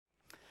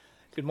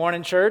Good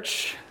morning,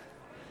 church.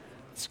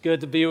 It's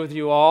good to be with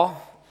you all.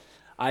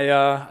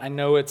 I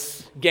know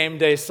it's game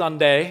day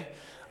Sunday,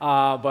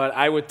 but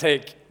I would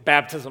take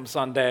baptism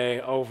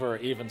Sunday over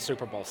even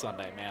Super Bowl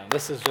Sunday, man.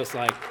 This is just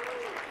like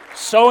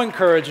so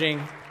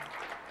encouraging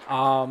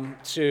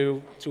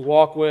to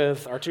walk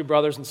with our two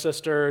brothers and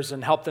sisters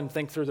and help them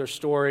think through their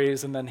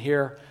stories and then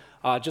hear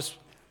just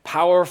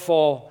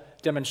powerful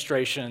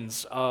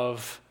demonstrations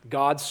of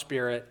God's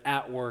Spirit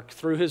at work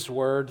through His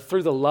Word,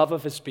 through the love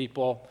of His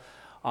people,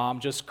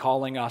 just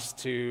calling us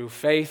to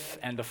faith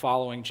and to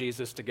following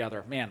Jesus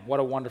together. Man,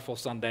 what a wonderful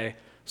Sunday.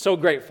 So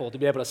grateful to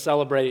be able to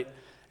celebrate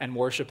and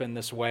worship in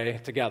this way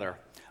together.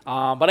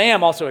 But I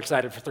am also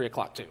excited for 3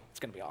 o'clock too. It's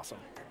going to be awesome.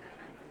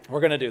 We're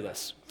going to do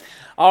this.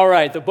 All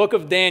right, the book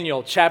of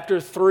Daniel,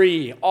 chapter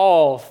 3,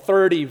 all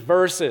 30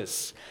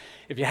 verses.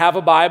 If you have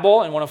a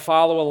Bible and want to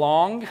follow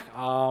along,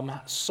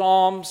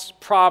 Psalms,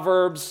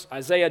 Proverbs,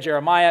 Isaiah,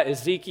 Jeremiah,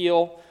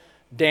 Ezekiel,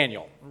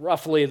 Daniel.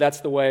 Roughly,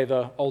 that's the way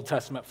the Old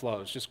Testament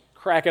flows. Just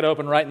crack it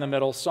open right in the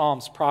middle.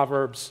 Psalms,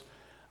 Proverbs,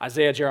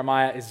 Isaiah,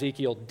 Jeremiah,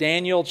 Ezekiel,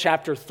 Daniel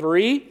chapter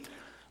 3,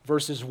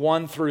 verses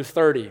 1 through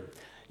 30.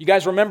 You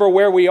guys remember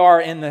where we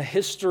are in the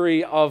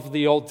history of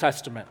the Old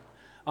Testament.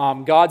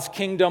 God's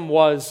kingdom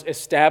was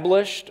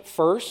established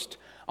first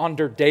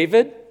under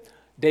David.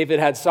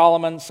 David had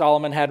Solomon.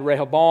 Solomon had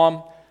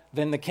Rehoboam.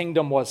 Then the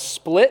kingdom was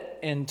split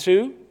in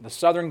two. The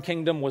southern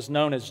kingdom was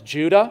known as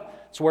Judah.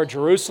 It's where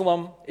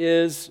Jerusalem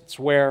is. It's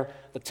where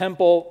the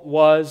temple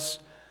was.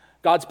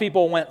 God's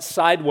people went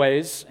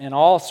sideways in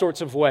all sorts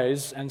of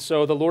ways, and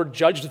so the Lord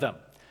judged them.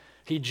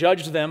 He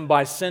judged them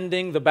by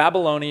sending the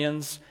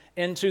Babylonians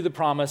into the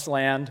promised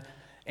land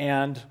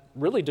and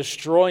really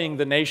destroying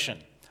the nation.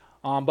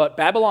 But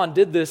Babylon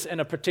did this in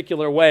a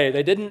particular way.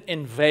 They didn't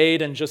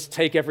invade and just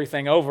take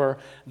everything over.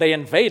 They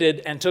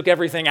invaded and took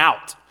everything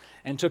out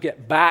and took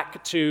it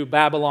back to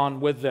Babylon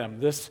with them.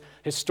 This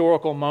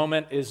historical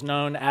moment is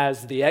known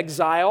as the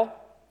exile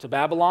to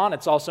Babylon.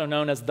 It's also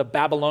known as the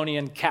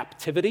Babylonian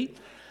captivity,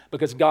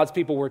 because God's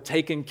people were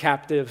taken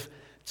captive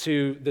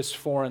to this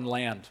foreign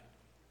land.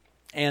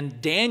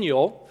 And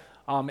Daniel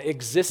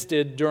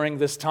existed during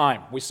this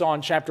time. We saw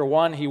in chapter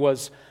 1, he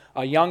was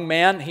a young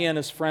man. He and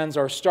his friends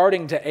are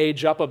starting to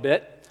age up a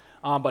bit,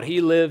 but he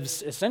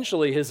lives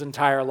essentially his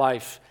entire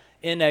life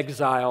in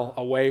exile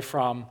away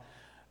from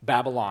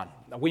Babylon.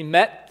 We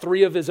met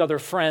 3 of his other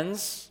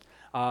friends,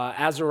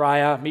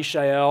 Azariah,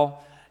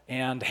 Mishael,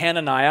 and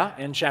Hananiah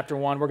in chapter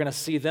 1. We're going to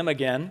see them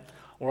again.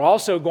 We're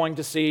also going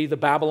to see the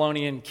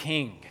Babylonian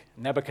king,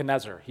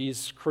 Nebuchadnezzar.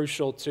 He's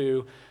crucial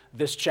to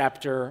this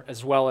chapter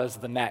as well as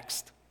the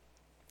next.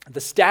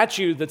 The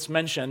statue that's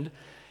mentioned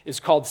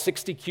is called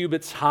 60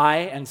 cubits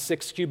high and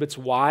 6 cubits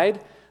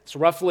wide. It's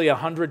roughly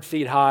 100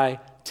 feet high,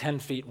 10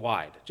 feet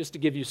wide, just to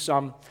give you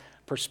some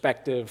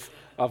perspective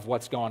of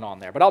what's going on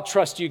there. But I'll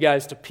trust you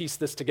guys to piece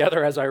this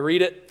together as I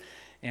read it,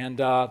 and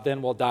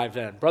then we'll dive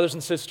in. Brothers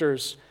and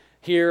sisters,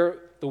 hear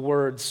the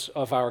words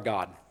of our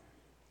God.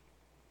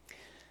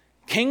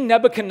 King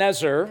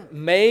Nebuchadnezzar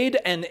made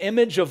an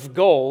image of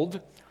gold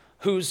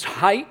whose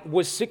height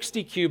was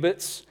 60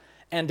 cubits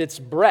and its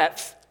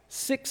breadth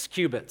 6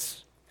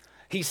 cubits.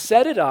 He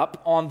set it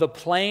up on the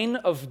plain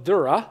of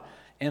Dura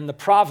in the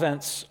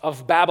province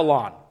of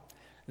Babylon.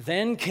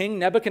 Then King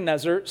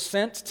Nebuchadnezzar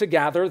sent to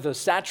gather the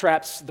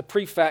satraps, the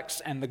prefects,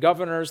 and the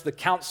governors, the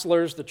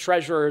counselors, the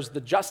treasurers,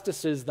 the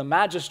justices, the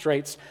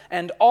magistrates,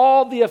 and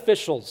all the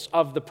officials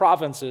of the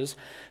provinces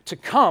to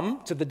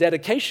come to the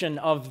dedication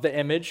of the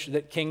image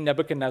that King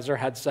Nebuchadnezzar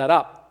had set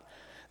up.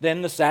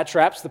 Then the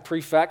satraps, the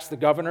prefects, the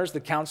governors,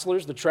 the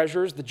counselors, the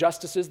treasurers, the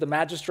justices, the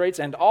magistrates,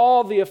 and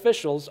all the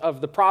officials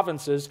of the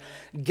provinces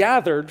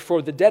gathered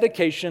for the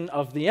dedication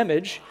of the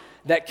image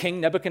that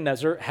King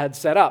Nebuchadnezzar had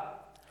set up.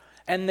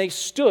 And they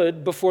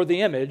stood before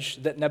the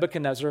image that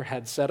Nebuchadnezzar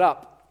had set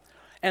up.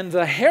 And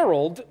the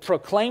herald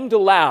proclaimed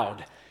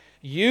aloud,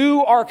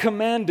 "You are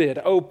commanded,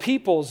 O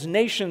peoples,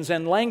 nations,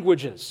 and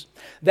languages,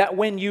 that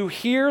when you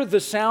hear the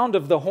sound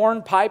of the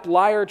hornpipe,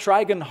 lyre,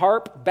 trigon,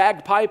 harp,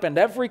 bagpipe, and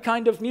every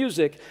kind of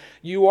music,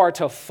 you are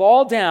to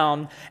fall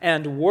down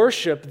and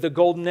worship the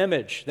golden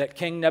image that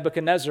King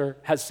Nebuchadnezzar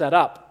has set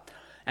up.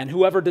 And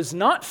whoever does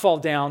not fall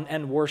down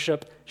and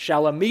worship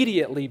shall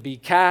immediately be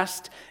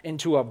cast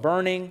into a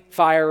burning,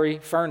 fiery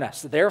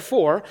furnace.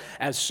 Therefore,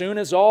 as soon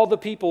as all the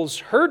peoples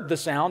heard the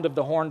sound of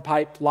the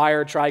hornpipe,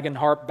 lyre, trigon,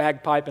 harp,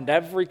 bagpipe, and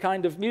every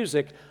kind of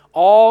music,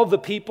 all the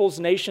peoples,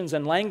 nations,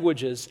 and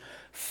languages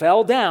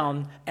fell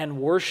down and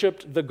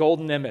worshiped the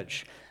golden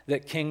image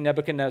that King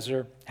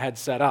Nebuchadnezzar had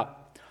set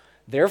up.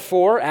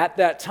 Therefore, at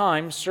that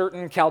time,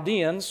 certain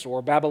Chaldeans,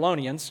 or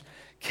Babylonians,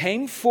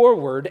 came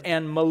forward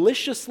and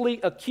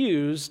maliciously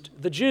accused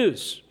the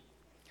Jews.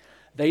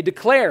 They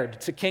declared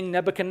to King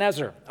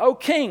Nebuchadnezzar, "O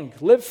king,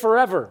 live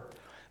forever.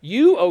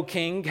 You, O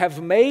king,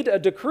 have made a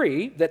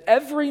decree that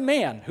every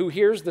man who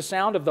hears the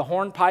sound of the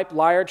hornpipe,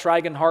 lyre,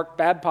 trigon, harp,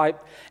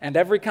 bagpipe, and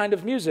every kind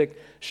of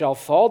music shall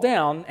fall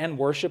down and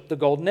worship the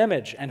golden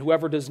image, and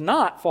whoever does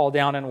not fall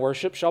down and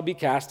worship shall be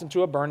cast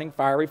into a burning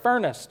fiery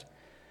furnace.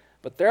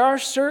 But there are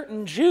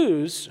certain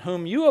Jews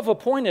whom you have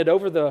appointed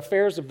over the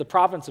affairs of the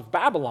province of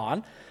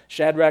Babylon,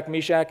 Shadrach,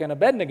 Meshach, and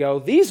Abednego.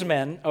 These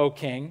men, O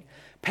king,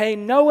 pay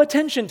no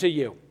attention to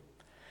you.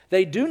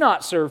 They do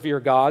not serve your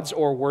gods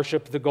or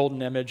worship the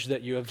golden image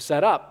that you have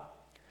set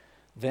up."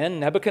 Then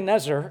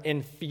Nebuchadnezzar,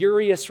 in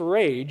furious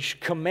rage,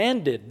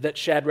 commanded that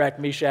Shadrach,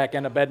 Meshach,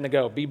 and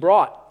Abednego be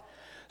brought.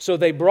 So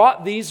they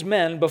brought these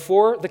men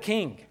before the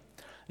king.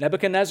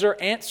 Nebuchadnezzar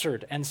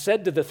answered and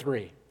said to the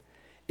three,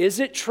 "Is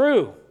it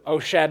true, O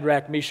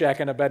Shadrach, Meshach,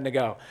 and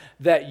Abednego,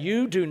 that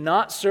you do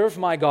not serve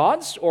my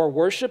gods or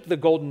worship the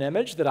golden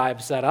image that I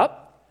have set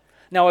up?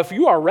 Now, if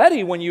you are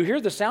ready when you hear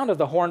the sound of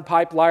the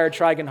hornpipe, lyre,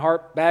 trigon,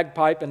 harp,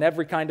 bagpipe, and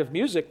every kind of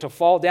music to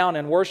fall down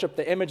and worship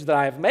the image that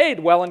I have made,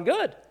 well and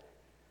good.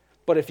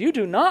 But if you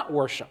do not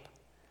worship,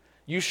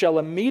 you shall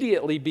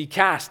immediately be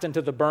cast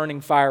into the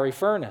burning fiery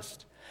furnace.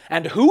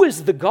 And who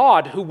is the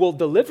God who will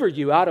deliver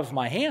you out of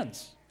my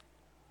hands?"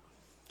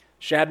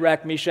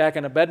 Shadrach, Meshach,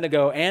 and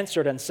Abednego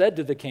answered and said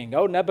to the king,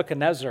 "O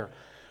Nebuchadnezzar,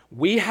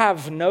 we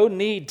have no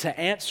need to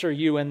answer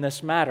you in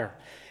this matter.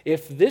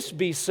 If this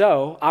be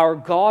so, our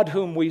God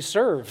whom we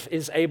serve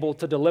is able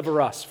to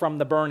deliver us from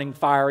the burning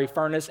fiery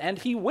furnace, and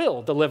he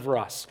will deliver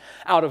us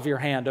out of your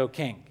hand, O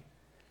king.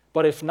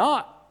 But if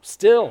not,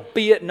 still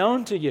be it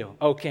known to you,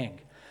 O king,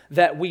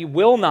 that we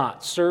will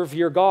not serve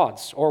your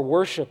gods or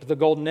worship the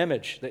golden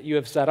image that you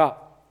have set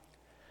up."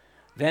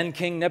 Then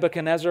King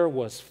Nebuchadnezzar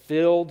was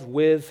filled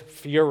with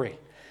fury,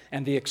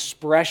 and the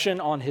expression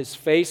on his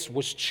face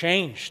was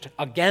changed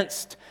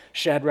against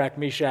Shadrach,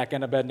 Meshach,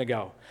 and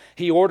Abednego.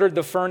 He ordered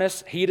the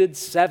furnace heated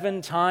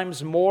 7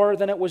 times more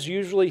than it was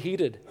usually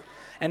heated,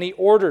 and he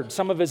ordered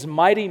some of his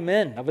mighty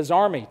men of his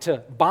army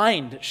to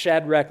bind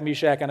Shadrach,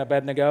 Meshach, and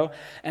Abednego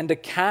and to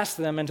cast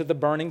them into the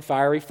burning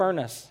fiery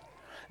furnace.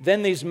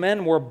 Then these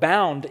men were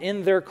bound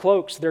in their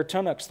cloaks, their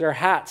tunics, their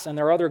hats, and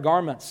their other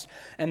garments,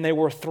 and they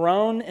were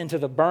thrown into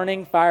the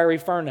burning fiery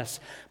furnace.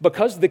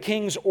 Because the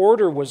king's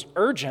order was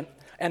urgent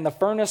and the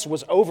furnace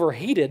was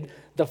overheated,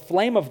 the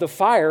flame of the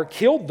fire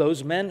killed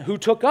those men who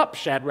took up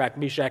Shadrach,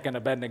 Meshach, and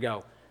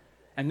Abednego.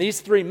 And these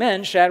 3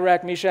 men,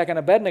 Shadrach, Meshach, and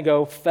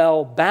Abednego,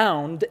 fell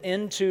bound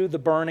into the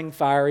burning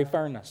fiery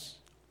furnace.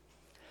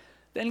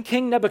 Then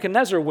King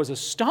Nebuchadnezzar was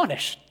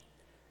astonished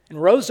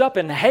and rose up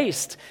in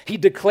haste. He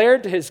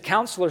declared to his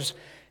counselors,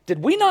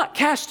 "Did we not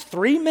cast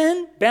 3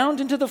 men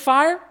bound into the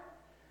fire?"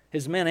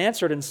 His men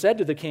answered and said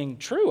to the king,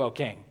 "True, O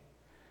king."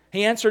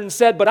 He answered and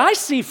said, "But I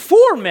see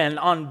 4 men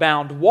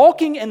unbound,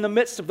 walking in the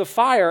midst of the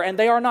fire, and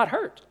they are not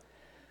hurt.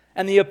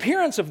 And the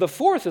appearance of the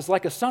 4th is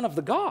like a son of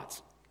the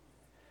gods."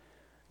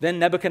 Then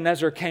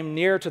Nebuchadnezzar came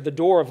near to the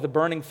door of the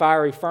burning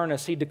fiery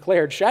furnace. He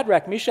declared,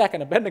 "Shadrach, Meshach,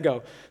 and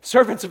Abednego,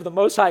 servants of the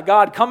Most High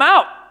God, come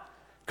out!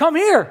 Come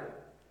here!"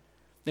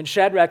 Then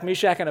Shadrach,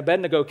 Meshach, and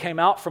Abednego came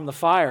out from the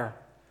fire.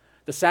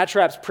 The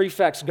satraps,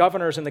 prefects,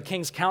 governors, and the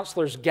king's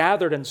counselors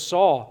gathered and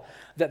saw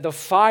that the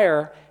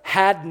fire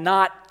had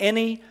not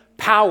any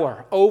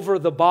power over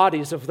the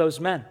bodies of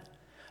those men.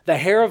 The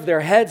hair of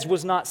their heads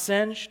was not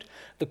singed,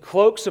 the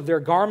cloaks of their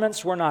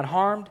garments were not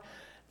harmed,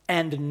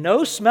 and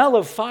no smell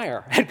of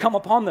fire had come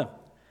upon them.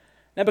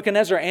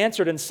 Nebuchadnezzar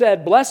answered and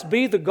said, "Blessed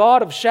be the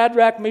God of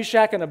Shadrach,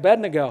 Meshach, and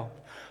Abednego,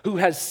 who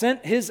has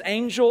sent his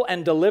angel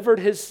and delivered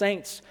his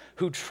saints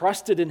who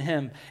trusted in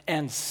him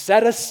and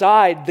set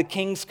aside the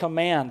king's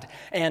command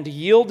and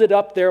yielded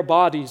up their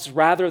bodies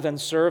rather than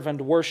serve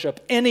and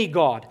worship any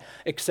god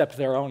except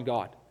their own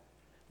God.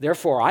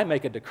 Therefore, I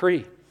make a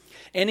decree.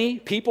 Any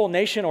people,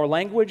 nation, or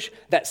language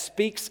that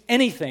speaks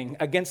anything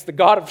against the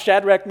God of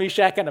Shadrach,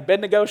 Meshach, and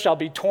Abednego shall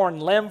be torn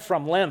limb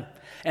from limb,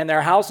 and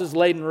their houses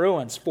laid in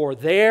ruins. For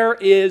there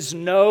is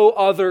no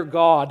other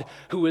God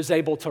who is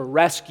able to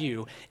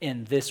rescue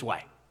in this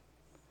way."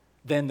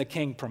 Then the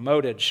king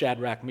promoted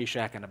Shadrach,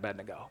 Meshach, and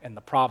Abednego in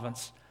the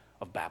province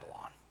of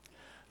Babylon.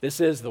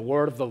 This is the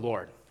word of the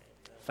Lord.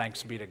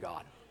 Thanks be to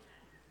God.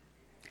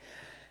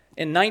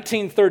 In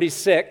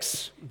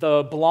 1936,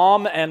 the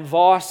Blom and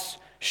Voss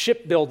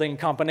Shipbuilding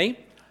Company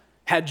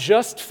had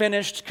just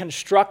finished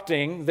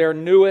constructing their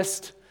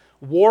newest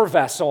war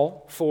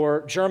vessel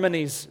for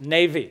Germany's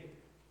Navy.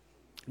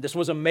 This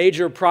was a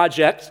major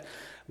project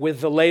with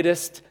the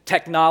latest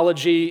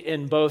technology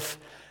in both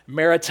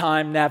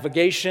maritime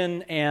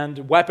navigation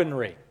and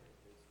weaponry.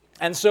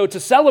 And so to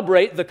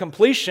celebrate the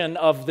completion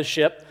of the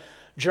ship,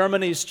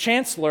 Germany's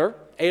Chancellor,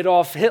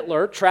 Adolf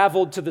Hitler,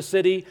 traveled to the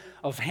city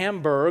of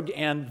Hamburg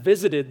and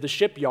visited the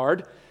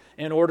shipyard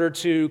in order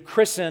to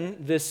christen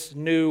this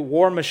new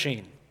war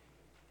machine.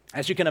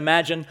 As you can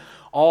imagine,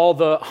 all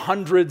the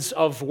hundreds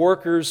of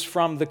workers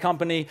from the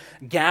company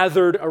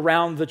gathered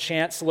around the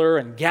chancellor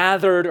and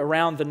gathered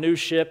around the new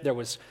ship. There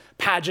was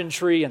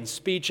pageantry and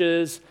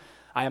speeches.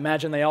 I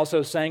imagine they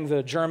also sang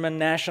the German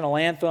national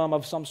anthem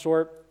of some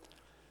sort.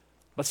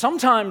 But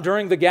sometime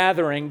during the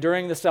gathering,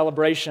 during the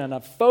celebration, a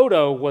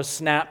photo was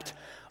snapped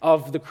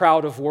of the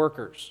crowd of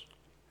workers.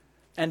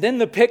 And in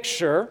the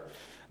picture,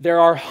 there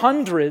are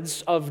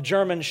hundreds of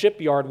German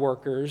shipyard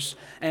workers,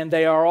 and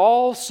they are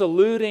all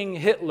saluting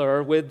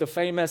Hitler with the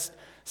famous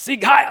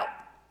Sieg Heil.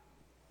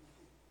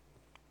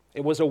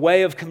 It was a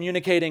way of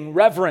communicating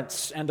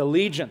reverence and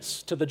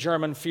allegiance to the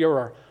German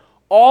Führer.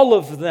 All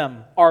of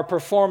them are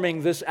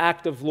performing this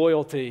act of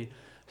loyalty,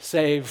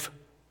 save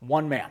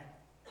one man.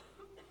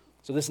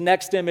 So this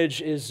next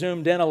image is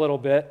zoomed in a little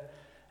bit,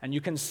 and you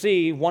can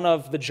see one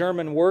of the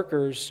German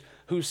workers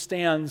who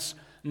stands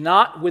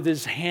not with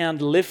his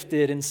hand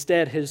lifted,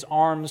 instead his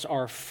arms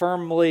are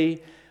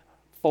firmly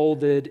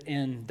folded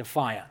in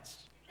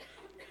defiance.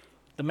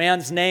 The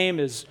man's name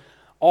is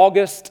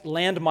August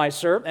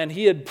Landmeister, and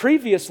he had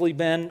previously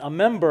been a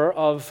member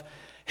of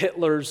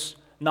Hitler's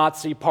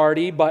Nazi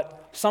party,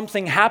 but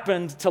something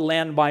happened to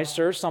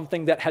Landmeister,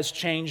 something that has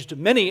changed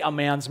many a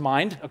man's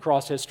mind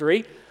across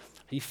history.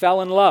 He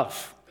fell in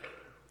love.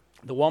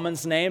 The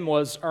woman's name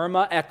was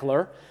Irma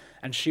Eckler,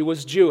 and she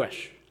was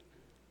Jewish.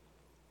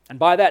 And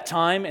by that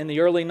time, in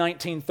the early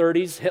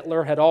 1930s,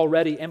 Hitler had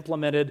already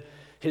implemented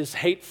his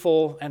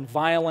hateful and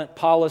violent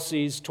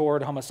policies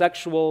toward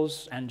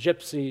homosexuals and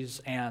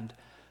gypsies and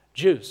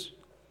Jews.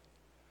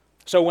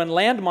 So when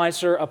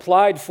Landmeister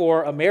applied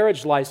for a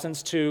marriage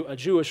license to a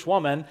Jewish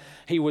woman,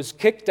 he was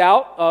kicked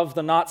out of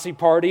the Nazi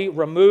party,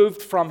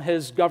 removed from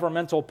his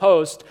governmental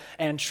post,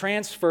 and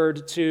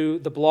transferred to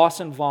the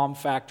Blossenbaum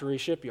factory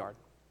shipyard.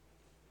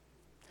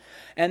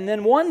 And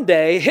then one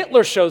day,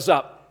 Hitler shows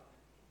up.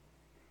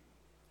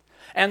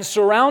 And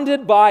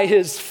surrounded by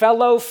his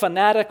fellow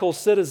fanatical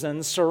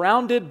citizens,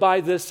 surrounded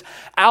by this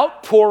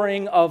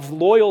outpouring of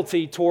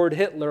loyalty toward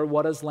Hitler,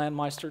 what does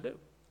Landmeister do?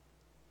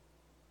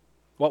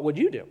 What would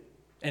you do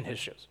in his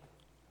shoes?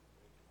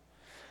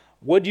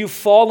 Would you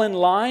fall in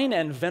line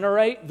and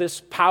venerate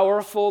this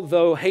powerful,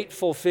 though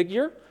hateful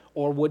figure,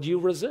 or would you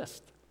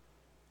resist?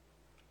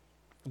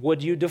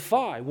 Would you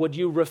defy? Would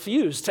you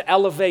refuse to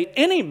elevate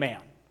any man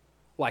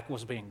like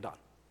was being done?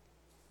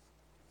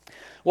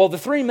 Well, the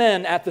three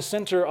men at the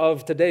center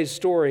of today's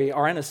story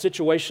are in a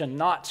situation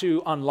not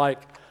too unlike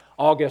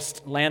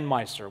August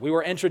Landmeister. We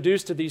were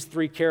introduced to these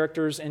three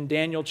characters in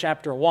Daniel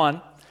chapter 1.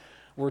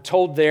 We're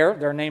told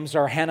their names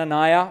are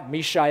Hananiah,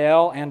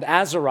 Mishael, and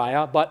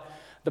Azariah, but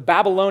the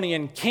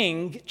Babylonian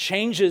king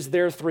changes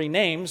their three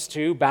names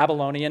to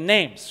Babylonian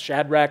names,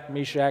 Shadrach,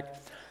 Meshach,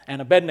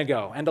 and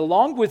Abednego. And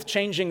along with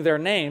changing their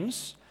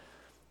names,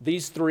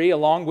 these three,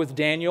 along with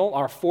Daniel,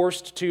 are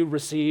forced to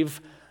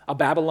receive a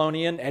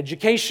Babylonian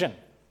education.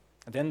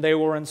 Then they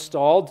were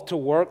installed to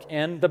work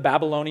in the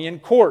Babylonian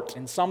court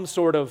in some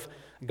sort of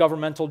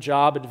governmental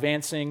job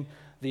advancing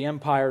the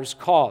empire's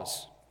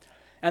cause.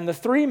 And the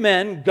three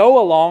men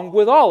go along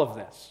with all of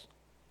this.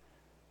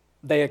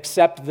 They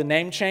accept the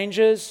name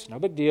changes, no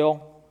big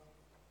deal.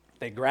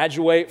 They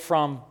graduate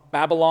from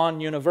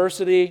Babylon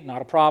University,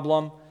 not a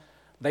problem.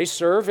 They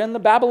serve in the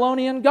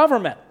Babylonian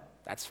government,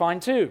 that's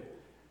fine too.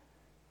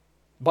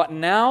 But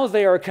now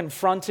they are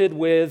confronted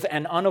with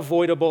an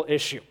unavoidable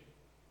issue.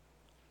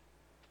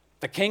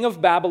 The king of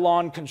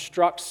Babylon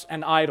constructs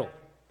an idol,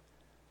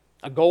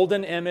 a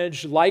golden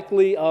image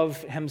likely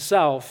of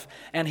himself,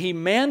 and he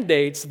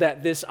mandates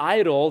that this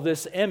idol,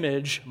 this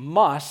image,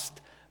 must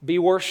be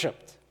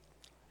worshipped.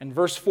 In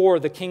verse 4,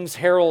 the king's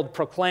herald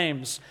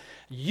proclaims,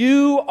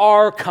 "You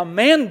are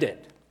commanded,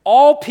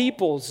 all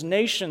peoples,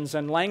 nations,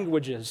 and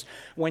languages,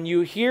 when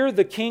you hear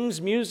the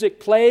king's music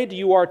played,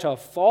 you are to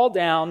fall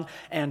down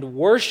and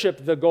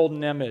worship the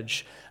golden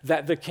image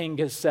that the king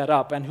has set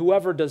up. And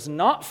whoever does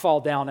not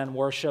fall down and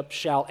worship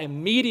shall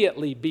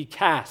immediately be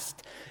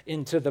cast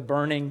into the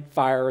burning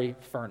fiery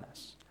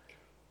furnace."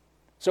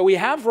 So we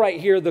have right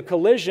here the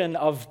collision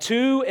of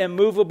two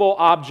immovable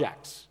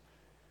objects.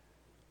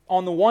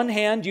 On the one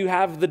hand, you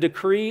have the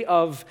decree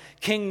of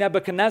King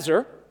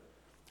Nebuchadnezzar,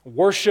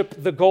 worship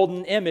the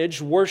golden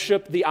image,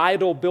 worship the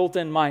idol built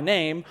in my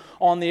name.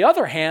 On the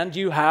other hand,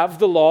 you have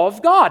the law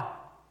of God.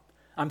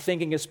 I'm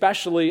thinking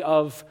especially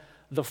of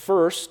the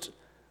first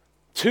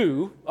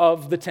two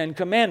of the Ten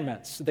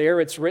Commandments. There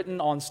it's written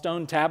on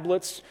stone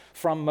tablets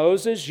from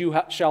Moses, "You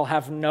shall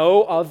have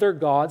no other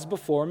gods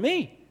before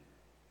me."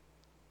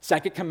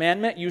 Second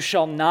commandment, "You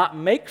shall not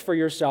make for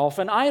yourself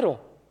an idol."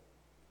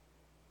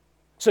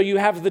 So you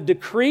have the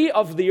decree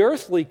of the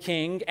earthly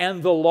king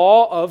and the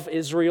law of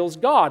Israel's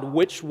God.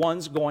 Which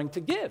one's going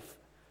to give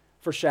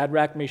for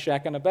Shadrach,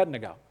 Meshach, and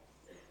Abednego?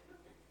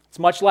 It's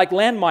much like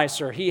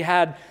Landmeister. He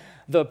had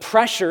the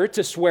pressure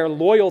to swear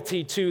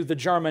loyalty to the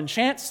German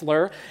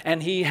chancellor,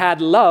 and he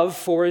had love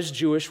for his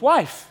Jewish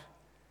wife.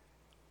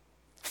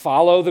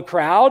 Follow the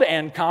crowd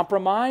and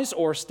compromise,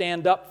 or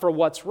stand up for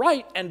what's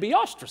right and be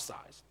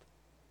ostracized.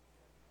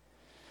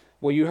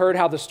 Well, you heard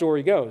how the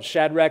story goes.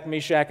 Shadrach,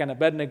 Meshach, and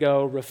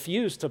Abednego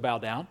refused to bow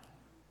down.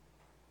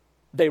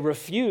 They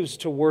refused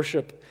to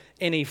worship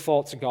any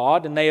false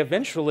god, and they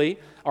eventually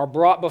are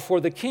brought before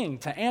the king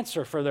to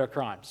answer for their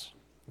crimes.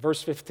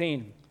 Verse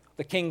 15,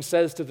 the king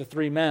says to the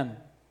three men,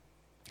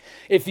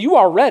 "If you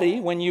are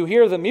ready when you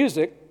hear the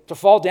music to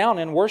fall down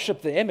and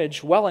worship the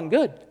image, well and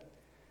good.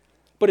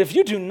 But if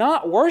you do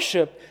not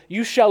worship,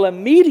 you shall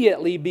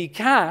immediately be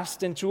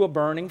cast into a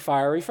burning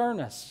fiery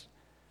furnace."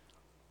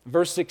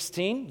 Verse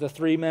 16, the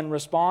three men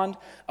respond,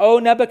 "O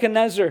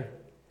Nebuchadnezzar,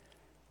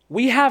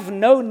 we have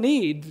no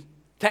need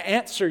to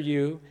answer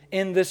you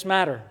in this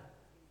matter.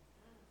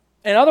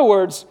 In other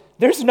words,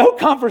 there's no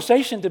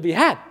conversation to be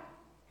had.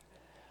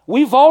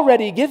 We've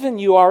already given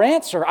you our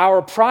answer.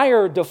 Our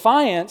prior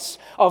defiance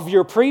of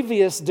your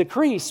previous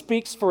decree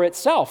speaks for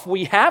itself.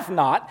 We have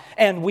not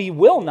and we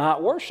will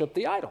not worship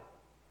the idol.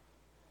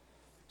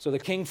 So the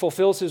king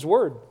fulfills his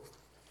word.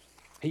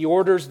 He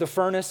orders the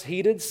furnace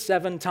heated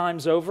 7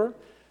 times over.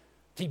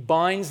 He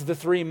binds the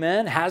 3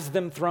 men, has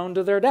them thrown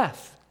to their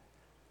death.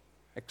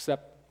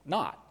 Except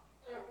not.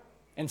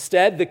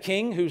 Instead, the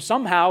king, who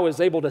somehow is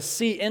able to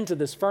see into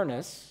this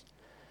furnace,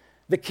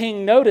 the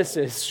king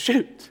notices,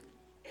 shoot,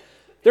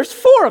 there's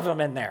 4 of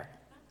them in there.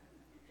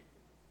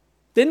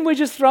 Didn't we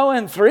just throw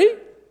in 3?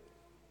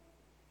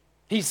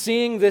 He's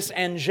seeing this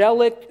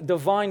angelic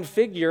divine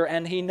figure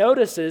and he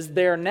notices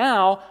they're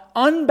now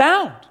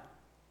unbound,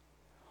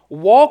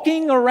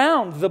 walking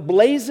around the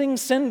blazing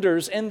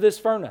cinders in this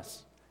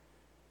furnace.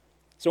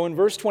 So in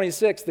verse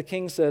 26, the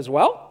king says,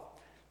 well,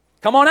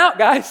 come on out,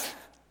 guys.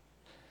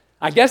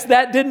 I guess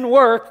that didn't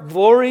work.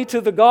 Glory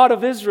to the God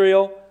of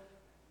Israel.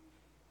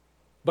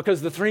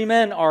 Because the 3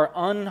 men are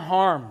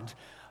unharmed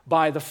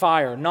by the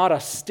fire. Not a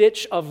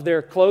stitch of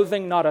their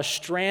clothing, not a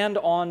strand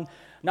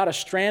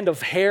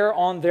of hair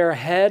on their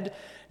head.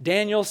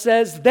 Daniel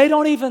says they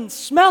don't even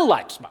smell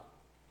like smoke.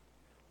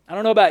 I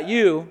don't know about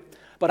you,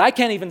 but I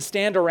can't even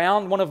stand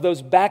around one of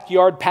those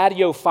backyard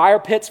patio fire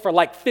pits for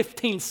like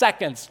 15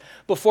 seconds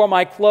before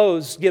my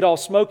clothes get all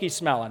smoky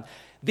smelling.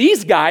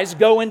 These guys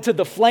go into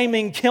the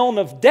flaming kiln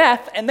of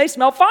death and they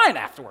smell fine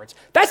afterwards.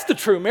 That's the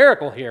true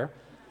miracle here.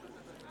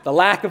 The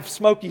lack of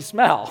smoky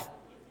smell.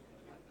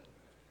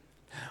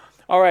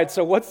 All right,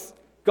 so what's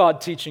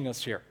God teaching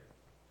us here?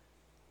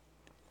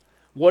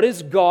 What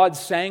is God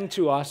saying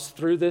to us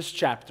through this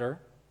chapter,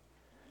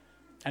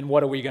 and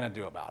what are we going to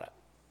do about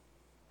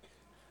it?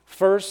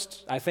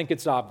 First, I think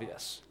it's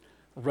obvious.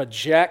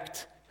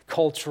 Reject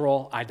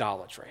cultural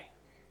idolatry.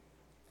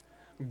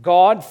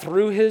 God,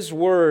 through His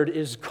Word,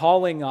 is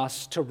calling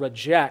us to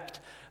reject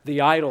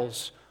the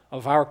idols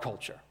of our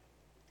culture.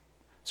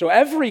 So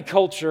every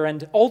culture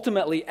and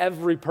ultimately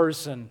every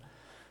person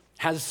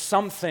has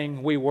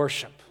something we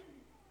worship.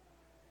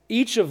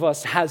 Each of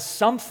us has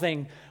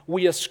something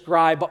we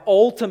ascribe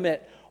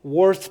ultimate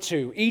worth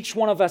to. Each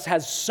one of us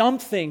has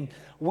something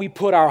we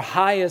put our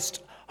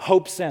highest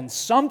hopes in,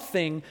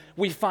 something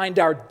we find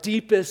our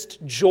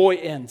deepest joy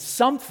in,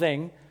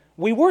 something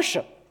we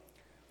worship.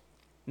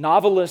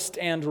 Novelist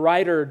and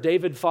writer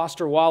David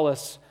Foster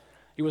Wallace,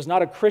 he was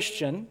not a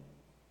Christian,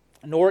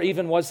 nor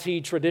even was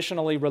he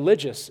traditionally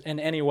religious in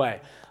any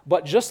way,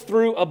 but just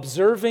through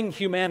observing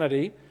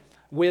humanity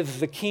with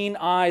the keen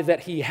eye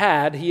that he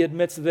had, he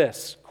admits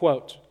this,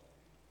 quote,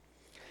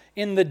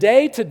 "In the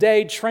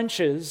day-to-day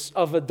trenches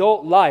of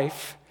adult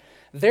life,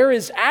 there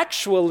is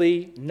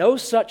actually no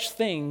such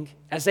thing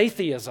as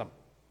atheism.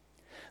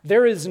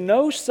 There is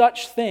no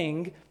such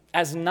thing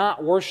as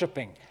not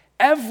worshiping.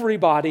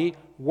 Everybody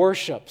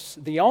worships.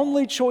 The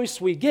only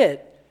choice we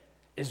get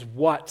is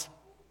what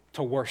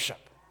to worship."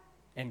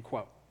 End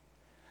quote.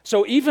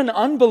 So even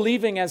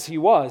unbelieving as he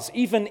was,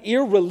 even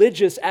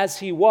irreligious as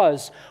he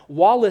was,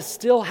 Wallace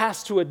still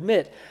has to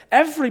admit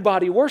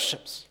everybody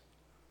worships.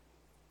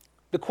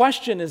 The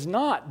question is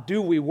not,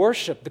 do we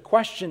worship? The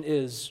question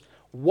is,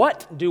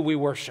 what do we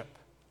worship?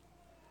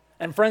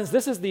 And friends,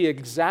 this is the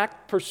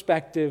exact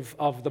perspective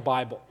of the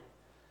Bible.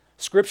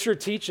 Scripture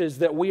teaches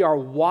that we are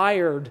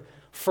wired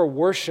for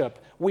worship.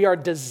 We are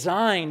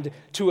designed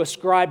to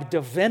ascribe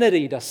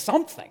divinity to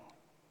something.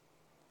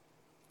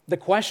 The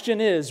question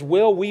is,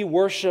 will we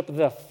worship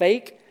the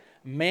fake,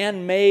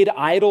 man-made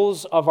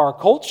idols of our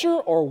culture,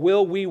 or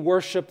will we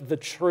worship the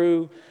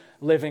true,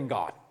 living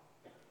God?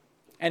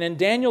 And in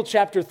Daniel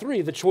chapter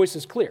 3, the choice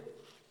is clear.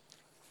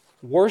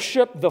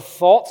 Worship the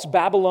false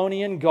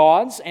Babylonian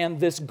gods and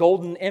this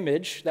golden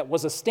image that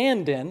was a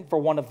stand-in for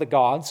one of the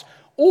gods,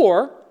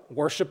 or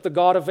worship the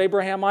God of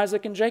Abraham,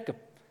 Isaac, and Jacob.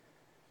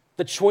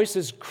 The choice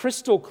is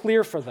crystal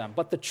clear for them,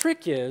 but the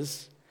trick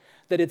is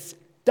that it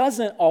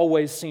doesn't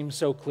always seem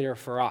so clear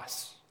for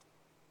us.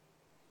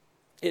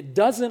 It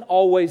doesn't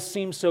always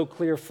seem so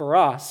clear for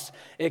us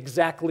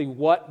exactly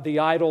what the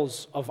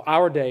idols of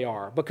our day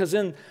are, because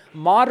in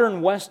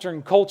modern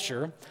Western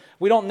culture,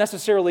 we don't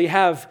necessarily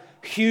have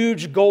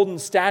huge golden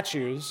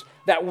statues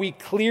that we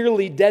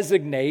clearly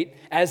designate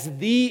as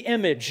the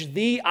image,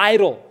 the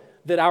idol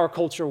that our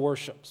culture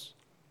worships.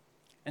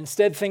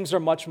 Instead, things are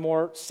much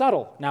more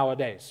subtle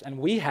nowadays, and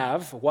we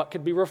have what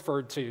could be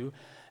referred to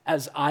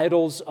as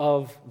idols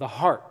of the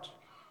heart.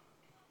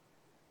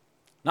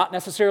 Not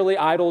necessarily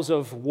idols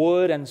of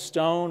wood and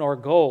stone or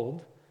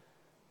gold,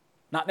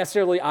 not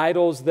necessarily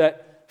idols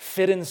that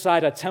fit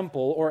inside a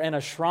temple or in a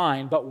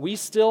shrine, but we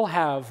still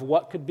have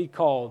what could be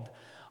called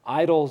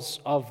idols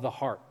of the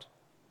heart.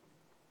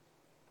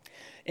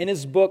 In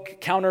his book,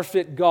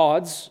 Counterfeit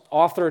Gods,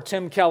 author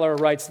Tim Keller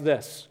writes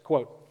this,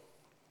 quote,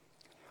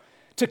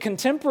 "To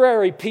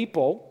contemporary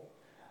people,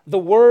 the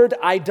word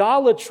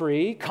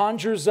idolatry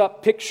conjures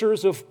up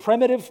pictures of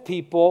primitive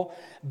people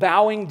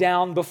bowing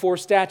down before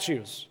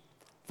statues.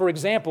 For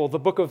example, the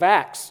book of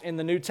Acts in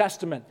the New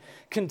Testament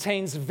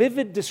contains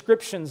vivid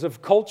descriptions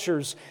of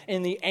cultures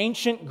in the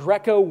ancient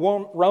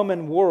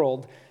Greco-Roman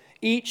world.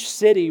 Each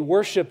city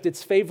worshiped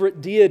its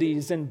favorite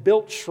deities and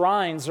built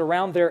shrines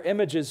around their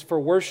images for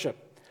worship.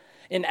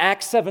 In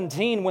Acts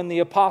 17, when the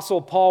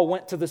Apostle Paul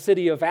went to the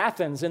city of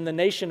Athens in the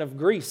nation of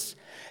Greece,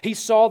 he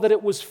saw that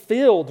it was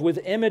filled with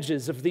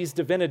images of these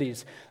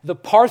divinities. The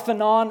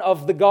Parthenon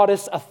of the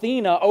goddess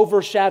Athena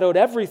overshadowed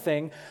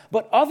everything,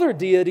 but other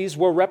deities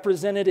were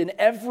represented in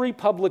every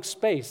public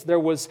space. There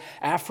was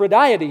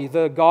Aphrodite,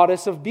 the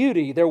goddess of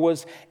beauty. There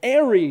was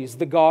Ares,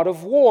 the god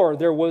of war.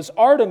 There was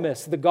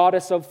Artemis, the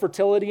goddess of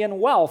fertility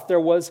and wealth. There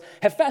was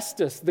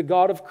Hephaestus, the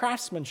god of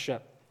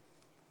craftsmanship.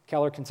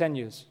 Keller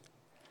continues,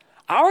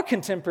 our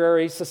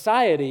contemporary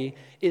society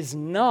is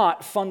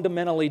not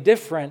fundamentally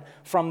different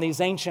from these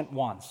ancient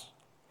ones.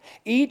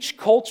 Each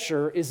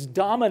culture is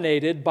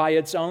dominated by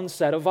its own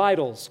set of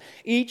idols.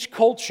 Each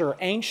culture,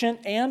 ancient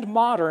and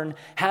modern,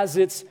 has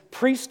its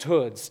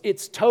priesthoods,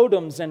 its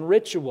totems and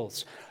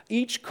rituals.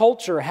 Each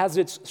culture has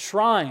its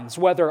shrines,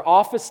 whether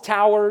office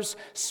towers,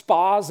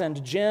 spas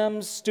and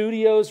gyms,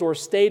 studios or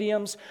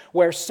stadiums,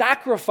 where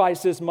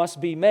sacrifices must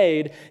be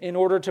made in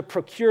order to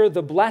procure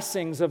the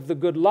blessings of the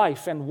good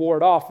life and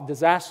ward off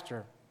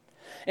disaster.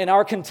 In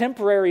our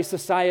contemporary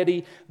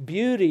society,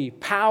 beauty,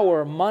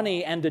 power,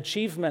 money, and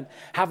achievement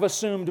have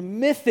assumed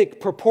mythic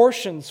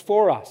proportions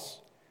for us.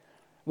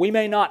 We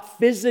may not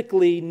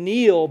physically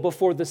kneel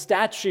before the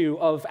statue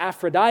of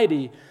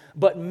Aphrodite,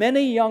 but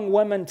many young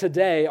women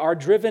today are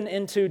driven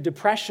into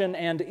depression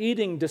and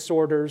eating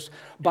disorders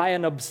by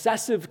an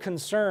obsessive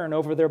concern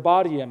over their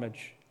body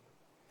image.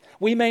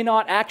 We may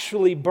not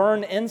actually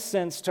burn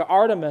incense to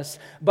Artemis,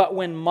 but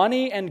when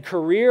money and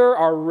career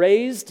are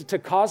raised to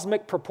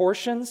cosmic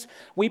proportions,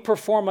 we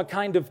perform a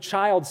kind of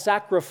child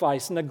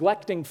sacrifice,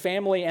 neglecting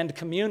family and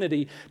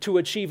community to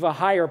achieve a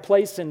higher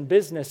place in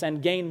business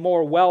and gain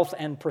more wealth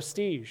and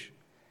prestige.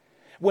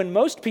 When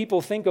most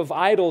people think of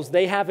idols,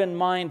 they have in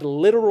mind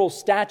literal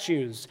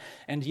statues,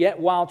 and yet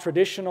while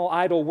traditional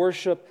idol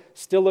worship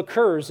still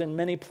occurs in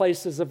many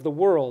places of the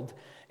world,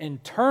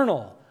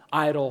 internal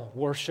idol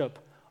worship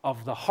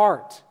of the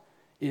heart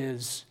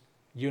is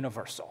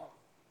universal.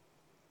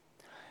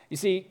 You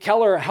see,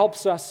 Keller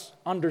helps us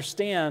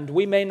understand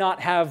we may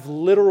not have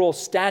literal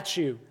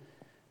statue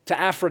to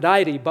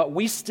Aphrodite, but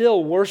we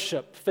still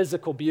worship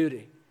physical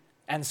beauty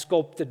and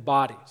sculpted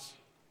bodies.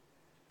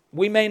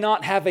 We may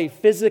not have a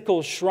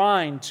physical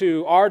shrine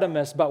to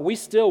Artemis, but we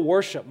still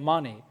worship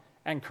money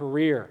and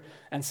career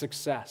and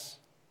success.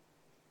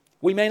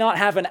 We may not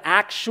have an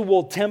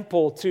actual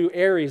temple to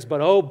Ares,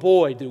 but oh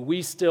boy, do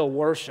we still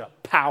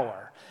worship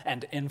power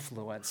and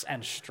influence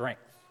and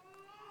strength.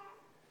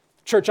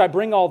 Church, I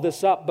bring all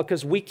this up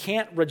because we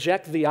can't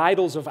reject the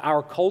idols of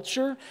our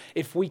culture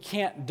if we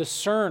can't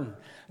discern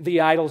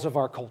the idols of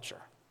our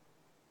culture.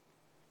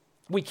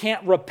 We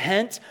can't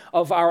repent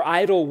of our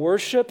idol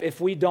worship if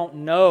we don't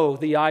know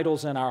the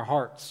idols in our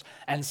hearts.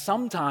 And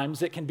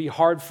sometimes it can be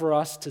hard for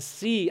us to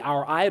see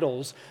our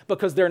idols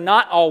because they're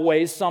not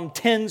always some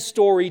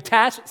 10-story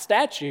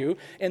statue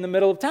in the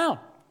middle of town.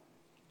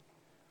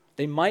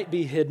 They might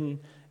be hidden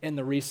in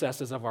the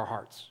recesses of our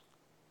hearts.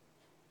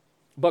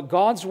 But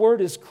God's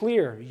word is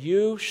clear.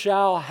 You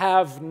shall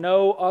have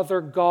no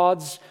other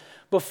gods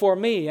before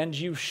me, and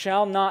you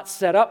shall not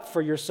set up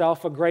for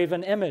yourself a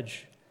graven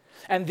image.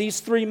 And these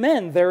three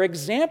men, their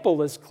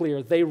example is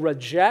clear. They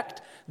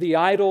reject the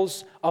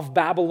idols of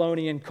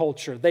Babylonian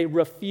culture. They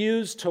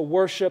refuse to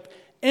worship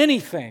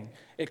anything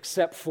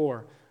except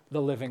for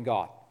the living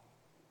God.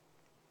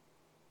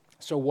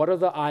 So what are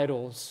the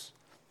idols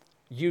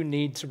you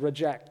need to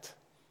reject?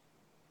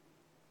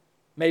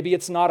 Maybe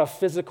it's not a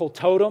physical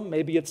totem.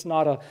 Maybe it's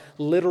not a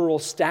literal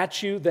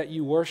statue that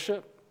you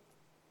worship.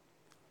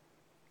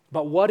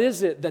 But what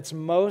is it that's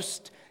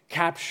most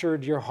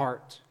captured your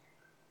heart?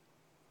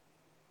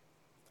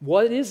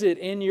 What is it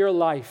in your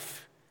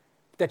life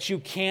that you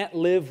can't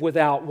live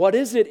without? What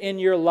is it in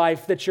your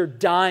life that you're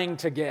dying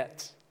to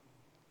get?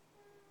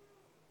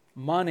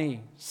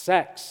 Money,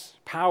 sex,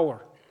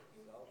 power,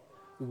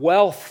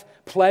 wealth,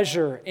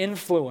 pleasure,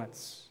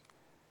 influence,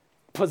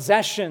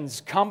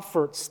 possessions,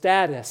 comfort,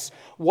 status.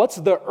 What's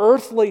the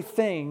earthly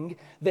thing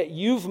that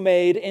you've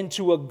made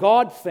into a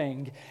God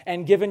thing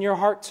and given your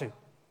heart to?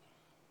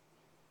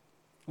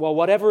 Well,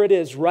 whatever it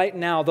is, right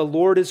now, the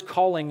Lord is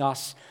calling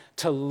us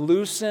to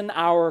loosen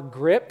our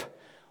grip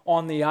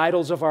on the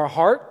idols of our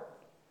heart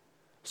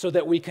so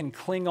that we can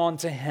cling on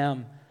to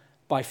Him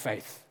by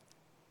faith.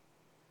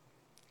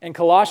 In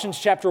Colossians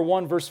chapter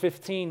 1, verse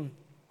 15,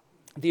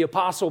 the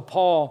Apostle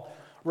Paul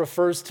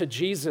refers to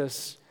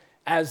Jesus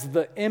as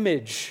the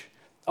image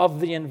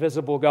of the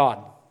invisible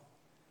God.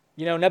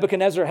 You know,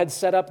 Nebuchadnezzar had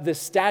set up this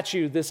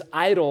statue, this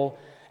idol,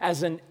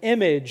 as an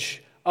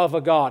image of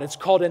a God. It's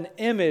called an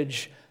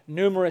image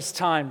numerous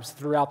times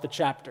throughout the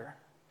chapter.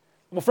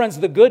 Well, friends,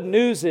 the good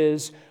news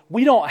is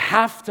we don't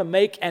have to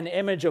make an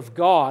image of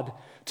God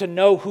to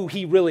know who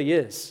He really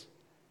is.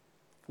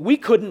 We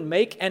couldn't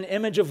make an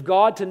image of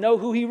God to know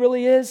who He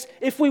really is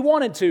if we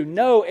wanted to.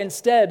 No,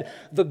 instead,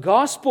 the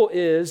gospel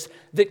is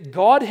that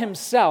God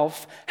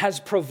Himself has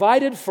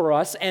provided for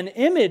us an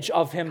image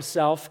of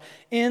Himself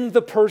in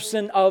the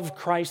person of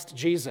Christ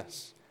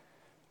Jesus.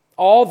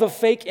 All the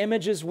fake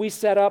images we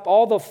set up,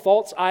 all the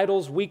false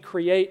idols we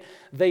create,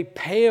 they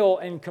pale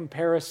in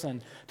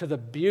comparison to the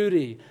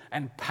beauty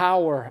and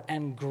power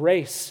and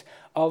grace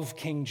of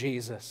King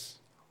Jesus.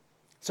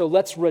 So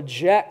let's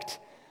reject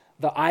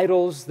the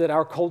idols that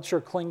our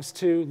culture clings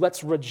to.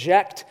 Let's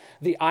reject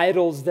the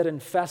idols that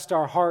infest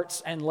our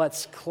hearts, and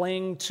let's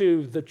cling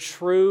to the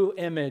true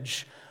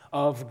image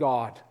of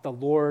God, the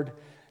Lord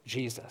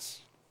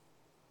Jesus.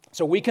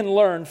 So we can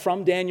learn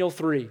from Daniel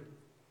 3.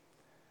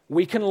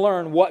 We can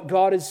learn what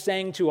God is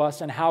saying to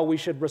us and how we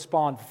should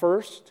respond.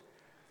 First,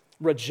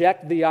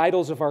 reject the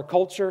idols of our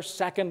culture.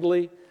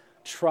 Secondly,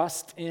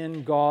 trust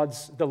in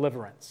God's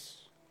deliverance.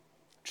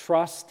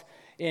 Trust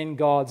in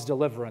God's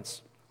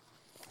deliverance.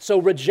 So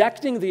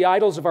rejecting the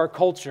idols of our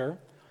culture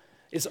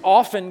is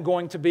often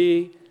going to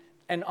be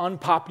an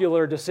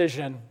unpopular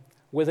decision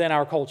within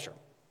our culture.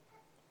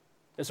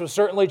 This was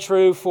certainly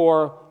true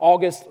for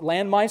August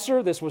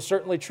Landmeister. This was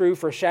certainly true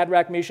for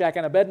Shadrach, Meshach,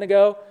 and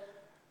Abednego.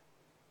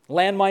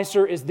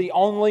 Landmeister is the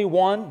only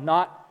one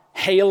not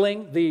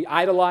hailing the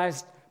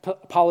idolized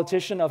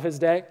politician of his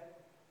day.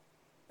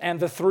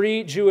 And the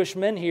three Jewish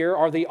men here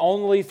are the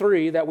only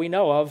three that we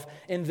know of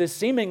in this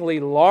seemingly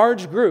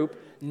large group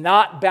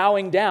not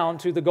bowing down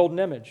to the golden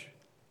image.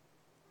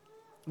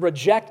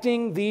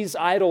 Rejecting these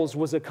idols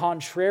was a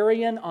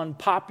contrarian,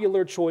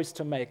 unpopular choice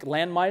to make.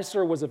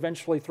 Landmeister was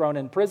eventually thrown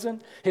in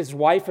prison, his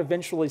wife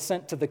eventually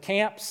sent to the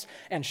camps,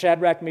 and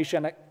Shadrach,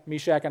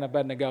 Meshach, and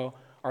Abednego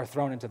are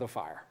thrown into the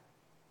fire.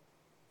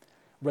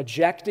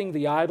 Rejecting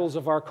the idols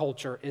of our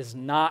culture is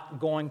not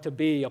going to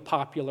be a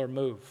popular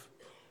move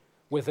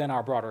within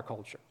our broader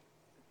culture.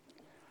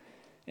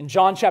 In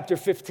John chapter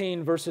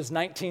 15, verses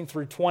 19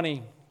 through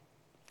 20,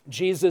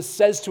 Jesus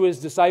says to His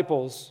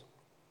disciples,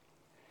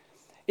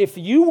 "If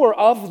you were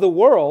of the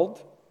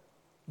world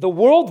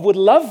would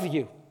love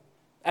you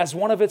as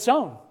one of its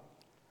own.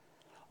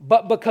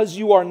 But because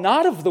you are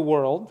not of the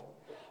world,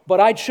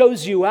 but I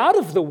chose you out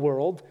of the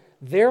world,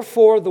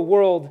 therefore the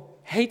world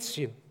hates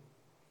you.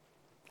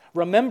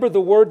 Remember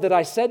the word that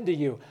I said to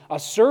you, a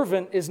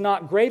servant is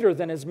not greater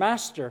than his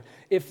master.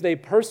 If they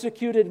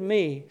persecuted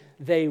me,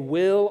 they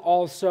will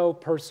also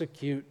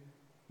persecute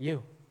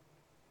you."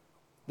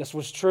 This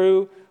was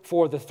true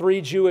for the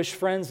three Jewish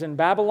friends in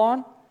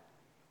Babylon.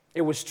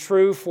 It was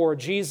true for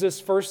Jesus'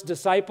 first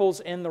disciples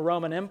in the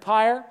Roman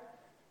Empire.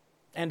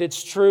 And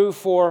it's true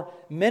for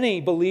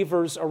many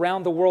believers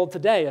around the world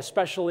today,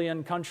 especially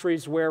in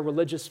countries where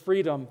religious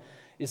freedom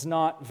is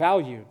not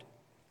valued.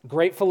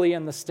 Gratefully,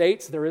 in the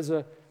States, there is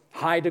a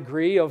high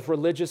degree of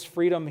religious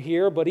freedom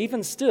here, but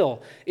even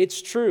still,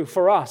 it's true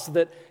for us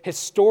that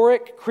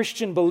historic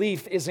Christian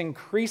belief is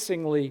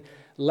increasingly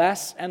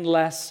less and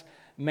less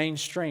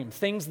mainstream.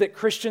 Things that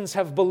Christians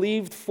have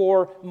believed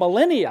for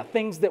millennia,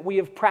 things that we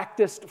have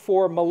practiced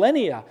for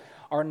millennia,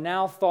 are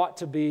now thought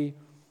to be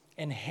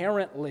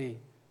inherently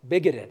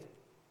bigoted.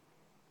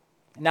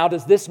 Now,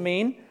 does this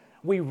mean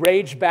we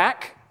rage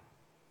back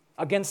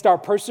against our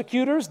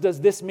persecutors?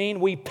 Does this mean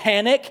we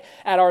panic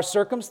at our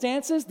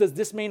circumstances? Does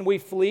this mean we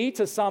flee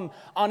to some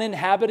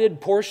uninhabited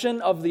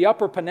portion of the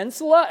Upper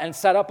Peninsula and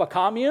set up a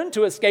commune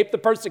to escape the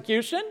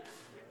persecution?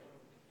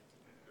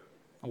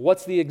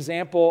 What's the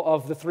example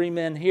of the three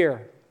men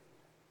here?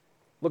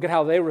 Look at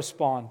how they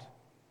respond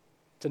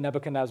to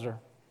Nebuchadnezzar.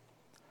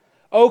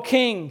 "O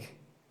king,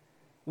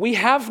 we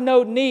have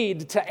no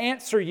need to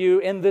answer you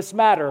in this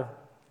matter.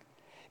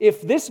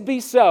 If this be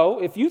so,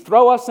 if you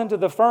throw us into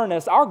the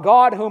furnace, our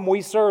God whom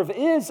we serve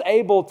is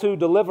able to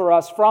deliver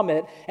us from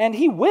it, and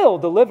He will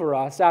deliver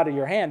us out of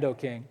your hand, O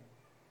king.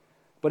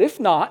 But if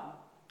not,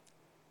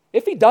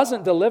 if He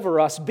doesn't deliver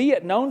us, be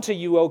it known to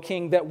you, O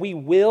king, that we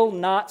will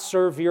not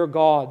serve your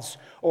gods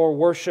or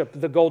worship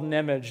the golden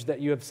image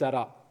that you have set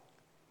up."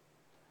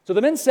 So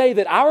the men say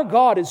that our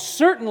God is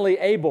certainly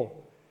able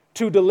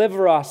to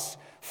deliver us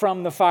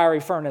from the fiery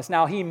furnace.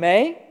 Now, He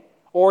may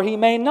or He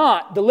may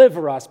not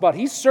deliver us, but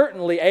He's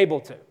certainly able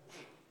to.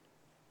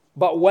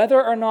 But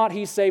whether or not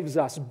He saves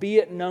us, be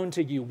it known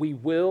to you, we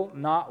will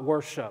not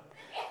worship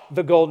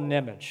the golden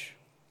image.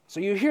 So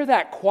you hear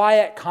that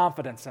quiet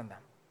confidence in them.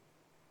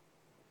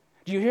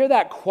 Do you hear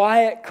that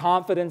quiet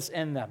confidence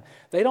in them?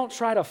 They don't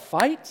try to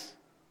fight.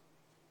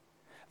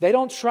 They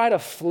don't try to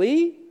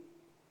flee.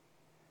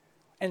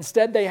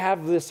 Instead, they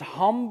have this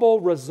humble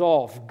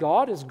resolve.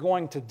 God is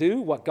going to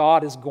do what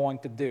God is going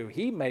to do.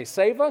 He may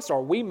save us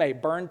or we may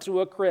burn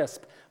to a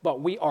crisp,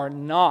 but we are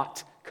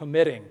not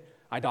committing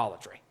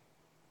idolatry.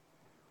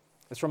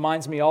 This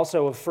reminds me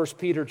also of 1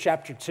 Peter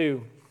chapter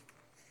 2.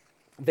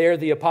 There,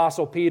 the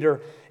Apostle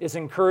Peter is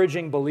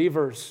encouraging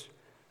believers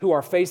who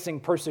are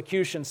facing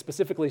persecution,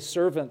 specifically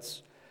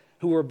servants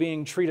who are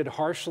being treated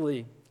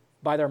harshly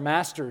by their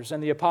masters.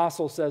 And the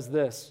apostle says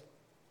this,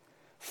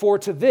 "For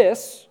to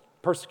this,"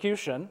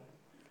 persecution,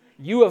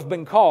 "you have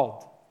been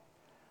called,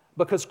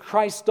 because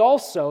Christ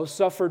also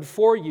suffered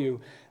for you,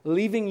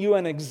 leaving you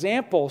an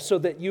example so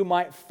that you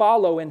might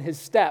follow in his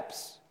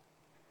steps.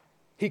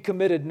 He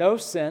committed no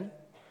sin,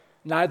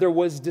 neither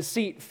was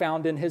deceit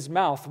found in his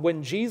mouth.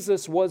 When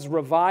Jesus was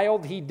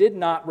reviled, he did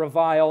not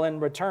revile in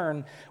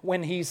return.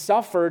 When he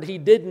suffered, he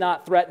did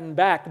not threaten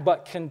back,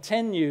 but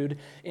continued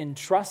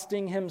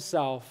entrusting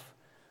himself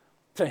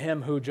to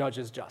him who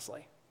judges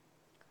justly.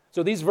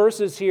 So these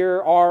verses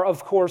here are,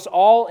 of course,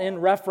 all in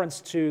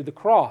reference to the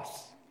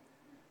cross.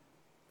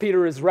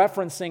 Peter is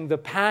referencing the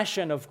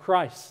passion of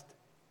Christ.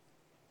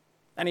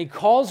 And he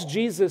calls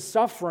Jesus'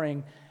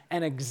 suffering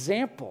an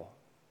example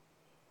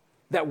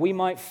that we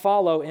might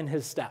follow in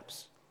his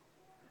steps.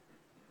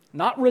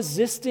 Not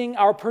resisting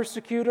our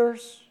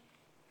persecutors,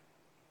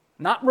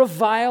 not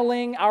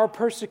reviling our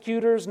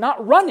persecutors,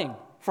 not running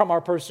from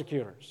our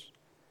persecutors,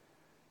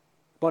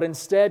 but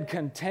instead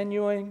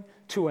continuing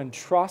to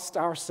entrust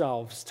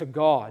ourselves to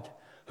God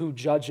who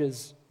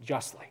judges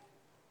justly.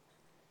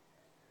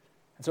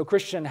 And so,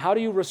 Christian, how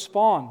do you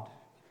respond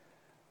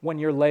when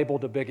you're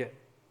labeled a bigot?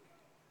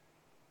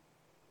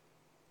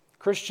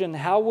 Christian,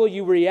 how will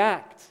you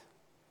react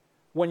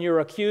when you're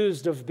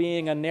accused of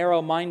being a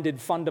narrow-minded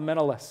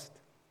fundamentalist?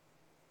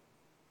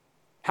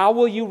 How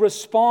will you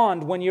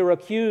respond when you're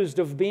accused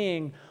of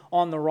being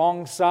on the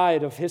wrong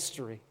side of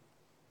history?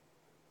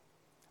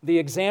 The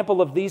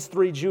example of these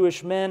three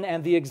Jewish men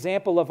and the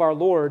example of our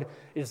Lord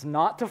is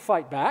not to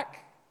fight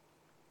back,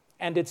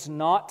 and it's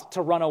not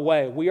to run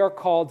away. We are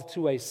called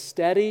to a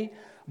steady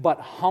but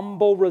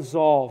humble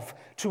resolve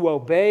to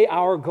obey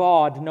our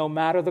God no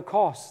matter the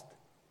cost.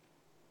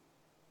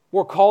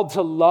 We're called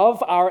to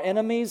love our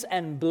enemies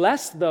and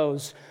bless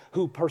those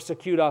who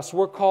persecute us.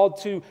 We're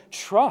called to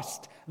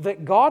trust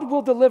that God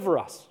will deliver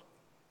us.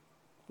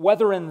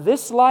 Whether in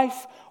this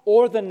life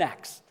or the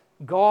next,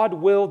 God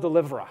will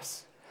deliver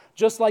us.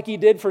 Just like he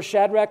did for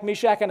Shadrach,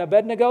 Meshach, and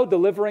Abednego,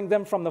 delivering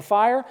them from the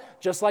fire,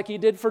 just like he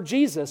did for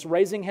Jesus,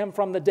 raising him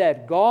from the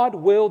dead. God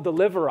will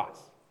deliver us,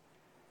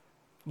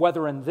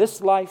 whether in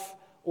this life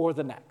or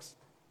the next.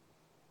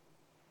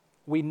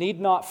 We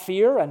need not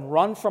fear and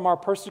run from our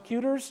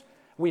persecutors.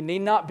 We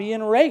need not be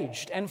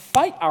enraged and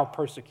fight our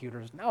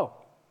persecutors. No.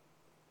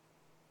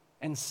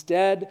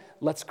 Instead,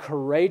 let's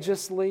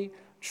courageously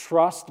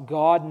trust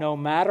God no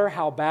matter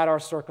how bad our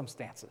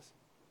circumstances.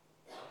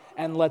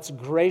 And let's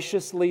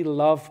graciously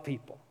love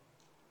people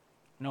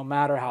no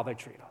matter how they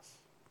treat us.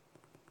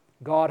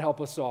 God help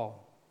us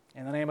all.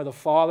 In the name of the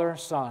Father,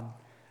 Son,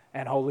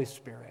 and Holy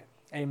Spirit.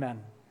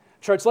 Amen.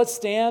 Church, let's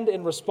stand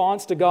in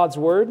response to God's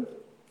word,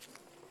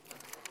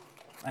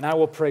 and I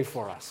will pray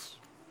for us.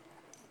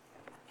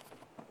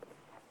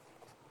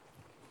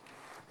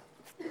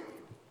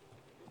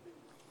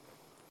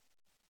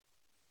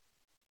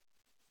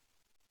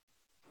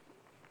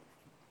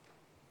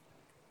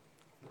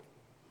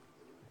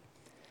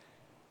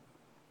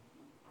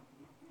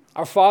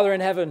 Our Father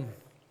in heaven,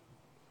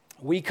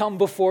 we come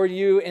before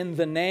you in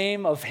the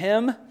name of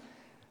Him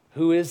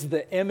who is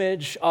the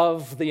image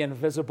of the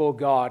invisible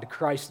God,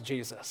 Christ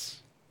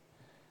Jesus.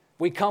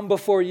 We come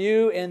before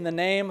you in the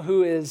name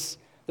who is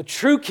the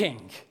true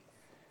King,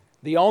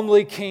 the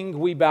only King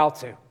we bow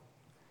to,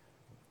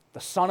 the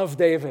Son of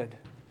David,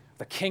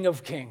 the King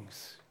of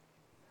Kings.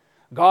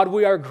 God,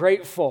 we are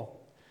grateful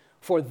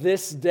for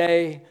this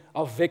day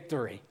of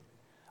victory,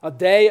 a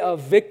day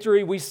of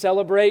victory we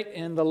celebrate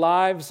in the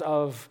lives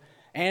of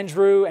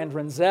Andrew and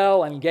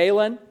Renzel and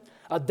Galen,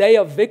 a day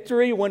of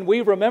victory when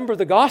we remember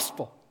the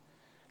gospel,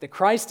 that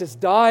Christ has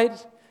died,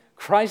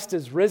 Christ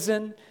is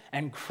risen,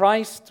 and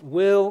Christ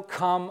will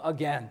come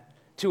again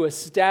to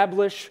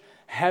establish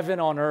heaven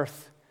on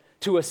earth,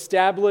 to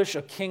establish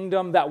a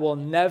kingdom that will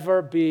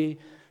never be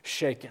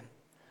shaken.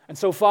 And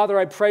so, Father,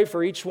 I pray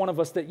for each one of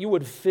us that you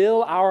would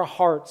fill our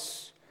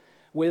hearts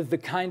with the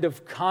kind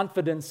of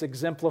confidence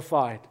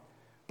exemplified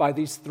by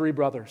these three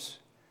brothers.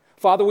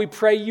 Father, we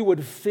pray you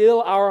would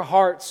fill our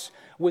hearts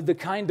with the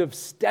kind of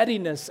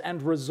steadiness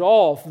and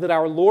resolve that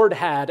our Lord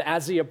had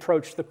as he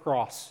approached the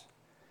cross.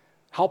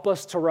 Help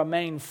us to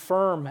remain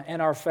firm in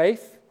our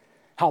faith.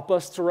 Help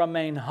us to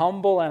remain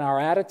humble in our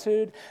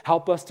attitude.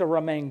 Help us to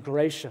remain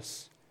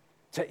gracious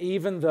to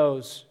even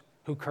those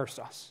who curse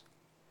us.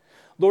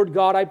 Lord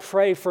God, I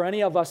pray for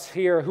any of us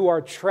here who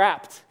are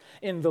trapped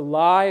in the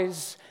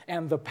lies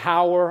and the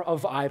power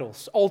of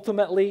idols.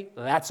 Ultimately,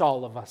 that's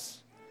all of us.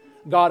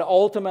 God,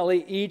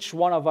 ultimately, each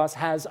one of us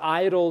has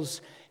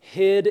idols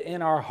hid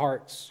in our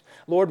hearts.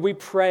 Lord, we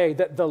pray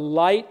that the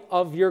light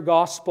of your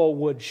gospel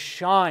would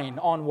shine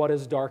on what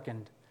is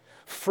darkened.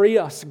 Free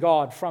us,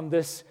 God, from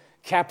this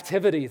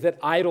captivity that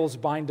idols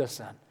bind us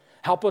in.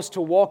 Help us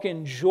to walk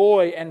in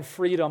joy and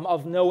freedom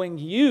of knowing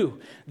you,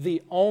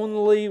 the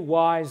only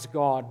wise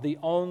God, the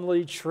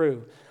only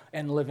true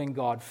and living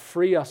God.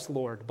 Free us,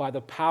 Lord, by the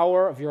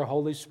power of your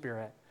Holy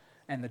Spirit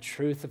and the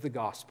truth of the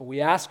gospel.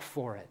 We ask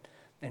for it.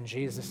 In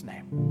Jesus'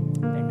 name,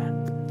 amen.